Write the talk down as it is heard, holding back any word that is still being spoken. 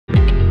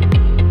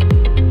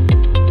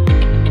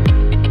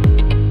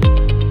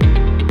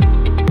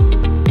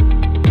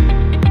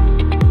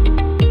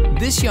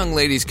young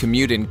lady's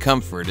commute in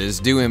comfort is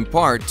due in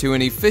part to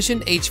an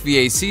efficient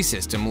HVAC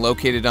system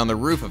located on the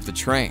roof of the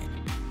train.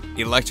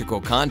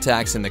 Electrical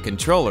contacts in the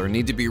controller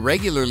need to be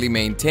regularly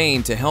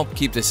maintained to help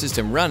keep the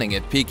system running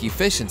at peak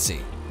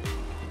efficiency.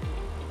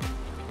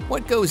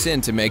 What goes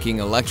into making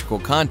electrical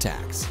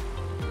contacts?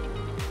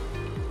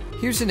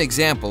 Here's an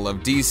example of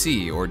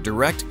DC or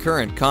direct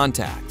current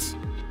contacts.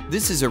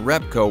 This is a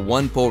Repco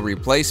 1-pole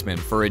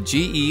replacement for a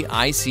GE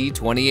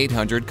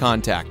IC2800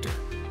 contactor.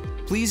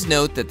 Please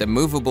note that the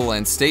movable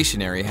and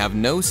stationary have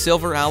no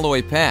silver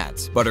alloy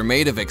pads, but are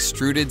made of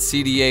extruded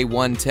CDA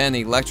 110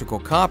 electrical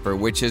copper,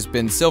 which has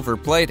been silver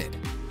plated.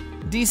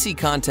 DC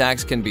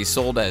contacts can be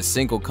sold as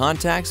single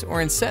contacts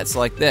or in sets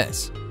like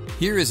this.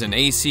 Here is an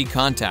AC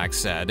contact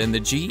set in the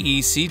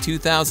GE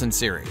C2000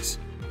 series.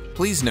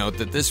 Please note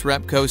that this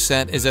Repco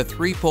set is a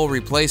 3-pole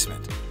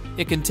replacement.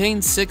 It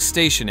contains 6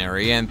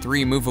 stationary and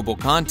 3 movable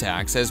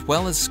contacts, as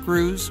well as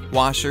screws,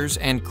 washers,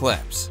 and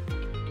clips.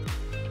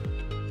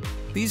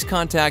 These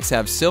contacts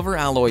have silver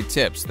alloy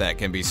tips that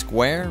can be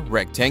square,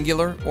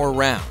 rectangular, or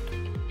round.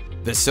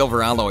 The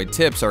silver alloy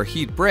tips are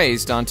heat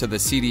brazed onto the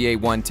CDA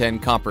 110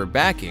 copper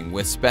backing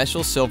with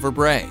special silver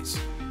braze.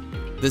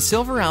 The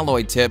silver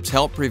alloy tips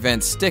help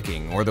prevent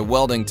sticking or the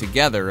welding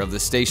together of the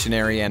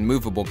stationary and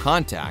movable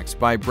contacts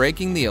by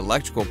breaking the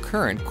electrical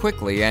current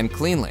quickly and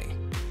cleanly.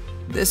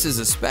 This is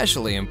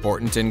especially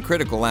important in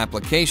critical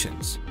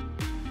applications.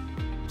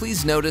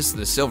 Please notice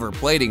the silver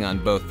plating on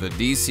both the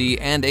DC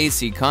and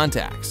AC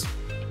contacts.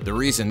 The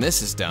reason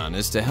this is done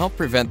is to help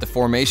prevent the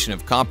formation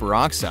of copper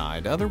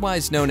oxide,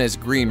 otherwise known as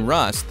green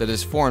rust, that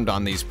is formed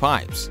on these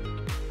pipes.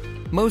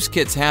 Most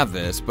kits have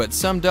this, but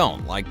some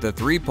don't, like the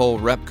 3-pole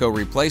Repco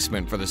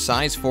replacement for the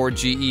size 4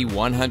 GE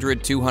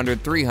 100,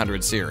 200,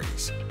 300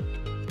 series.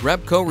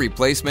 Repco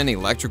replacement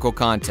electrical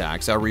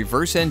contacts are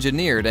reverse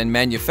engineered and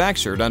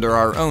manufactured under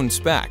our own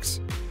specs.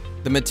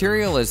 The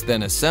material is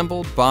then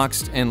assembled,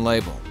 boxed, and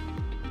labeled.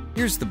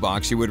 Here's the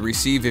box you would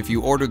receive if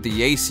you ordered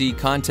the AC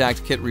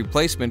contact kit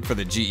replacement for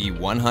the GE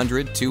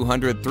 100,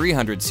 200,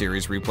 300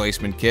 series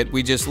replacement kit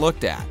we just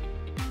looked at.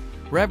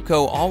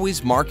 Repco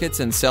always markets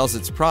and sells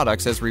its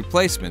products as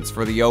replacements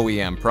for the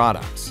OEM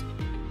products.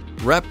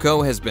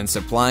 Repco has been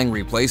supplying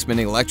replacement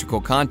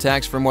electrical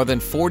contacts for more than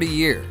 40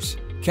 years.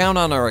 Count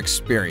on our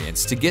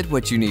experience to get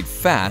what you need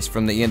fast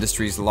from the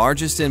industry's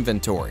largest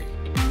inventory.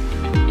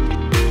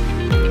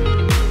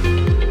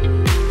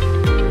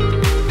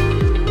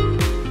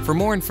 For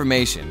more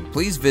information,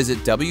 please visit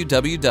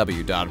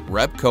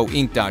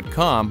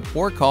www.repcoinc.com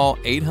or call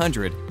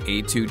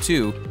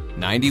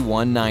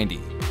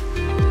 800-822-9190.